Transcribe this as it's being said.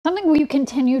Something we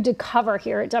continue to cover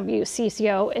here at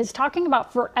WCCO is talking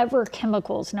about forever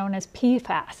chemicals known as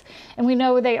PFAS, and we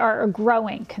know they are a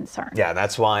growing concern. Yeah,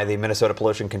 that's why the Minnesota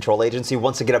Pollution Control Agency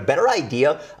wants to get a better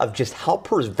idea of just how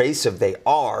pervasive they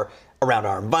are around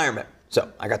our environment.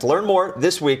 So I got to learn more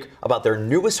this week about their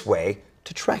newest way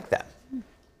to track them.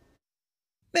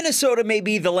 Minnesota may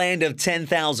be the land of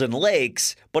 10,000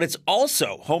 lakes, but it's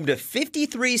also home to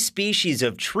 53 species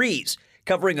of trees,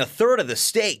 covering a third of the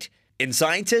state. And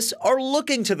scientists are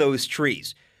looking to those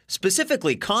trees,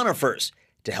 specifically conifers,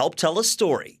 to help tell a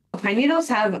story. Pine needles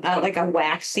have like a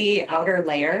waxy outer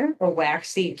layer, a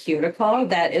waxy cuticle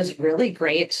that is really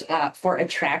great for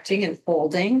attracting and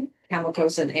holding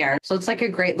chemicals in air. So it's like a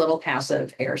great little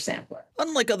passive air sampler.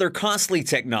 Unlike other costly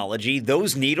technology,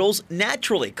 those needles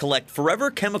naturally collect forever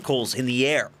chemicals in the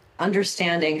air.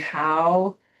 Understanding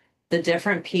how the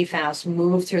different PFAS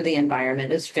move through the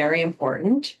environment is very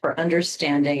important for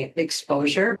understanding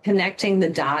exposure, connecting the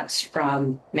dots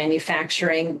from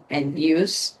manufacturing and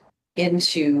use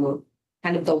into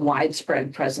kind of the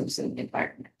widespread presence in the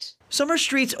environment. Summer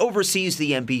Streets oversees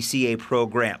the MPCA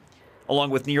program. Along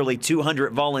with nearly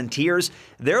 200 volunteers,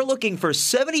 they're looking for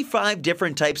 75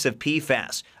 different types of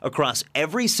PFAS across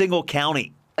every single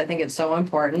county. I think it's so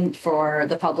important for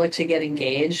the public to get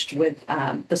engaged with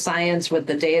the science, with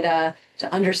the data,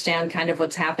 to understand kind of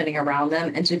what's happening around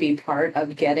them and to be part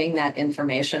of getting that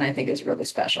information, I think is really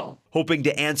special. Hoping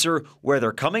to answer where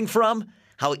they're coming from,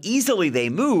 how easily they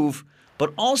move,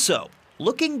 but also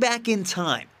looking back in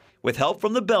time with help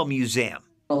from the Bell Museum.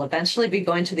 We'll eventually be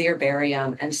going to the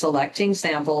herbarium and selecting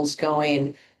samples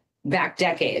going back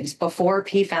decades before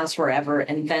PFAS were ever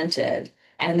invented,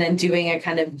 and then doing a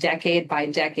kind of decade by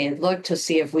decade look to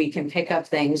see if we can pick up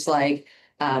things like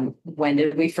when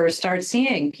did we first start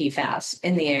seeing PFAS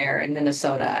in the air in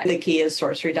Minnesota? The key is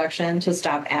source reduction, to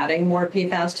stop adding more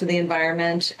PFAS to the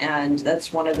environment. And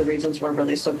that's one of the reasons we're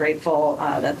really so grateful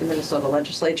that the Minnesota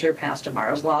legislature passed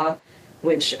tomorrow's law,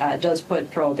 which does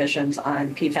put prohibitions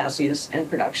on PFAS use and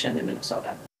production in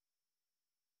Minnesota.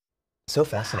 So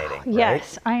fascinating.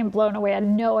 Yes, right? I am blown away. I had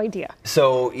no idea.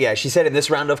 So, yeah, she said in this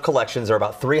round of collections there are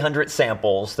about 300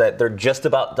 samples that they're just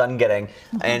about done getting,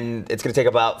 and it's going to take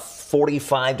about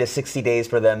 45 to 60 days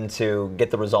for them to get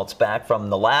the results back from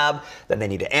the lab. Then they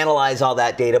need to analyze all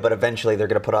that data, but eventually they're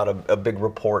going to put out a big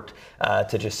report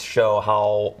to just show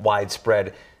how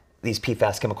widespread these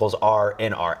PFAS chemicals are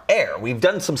in our air. We've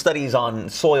done some studies on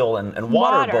soil and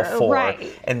water before,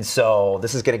 right. And so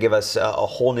this is going to give us a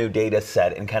whole new data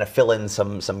set and kind of fill in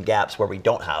some gaps where we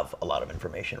don't have a lot of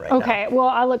information right now. Okay, well,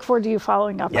 I look forward to you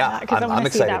following up on that, because I want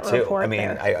to see that report. I mean,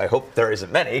 I hope there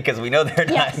isn't many, because we know they're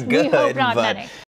yes, not good. We hope not many.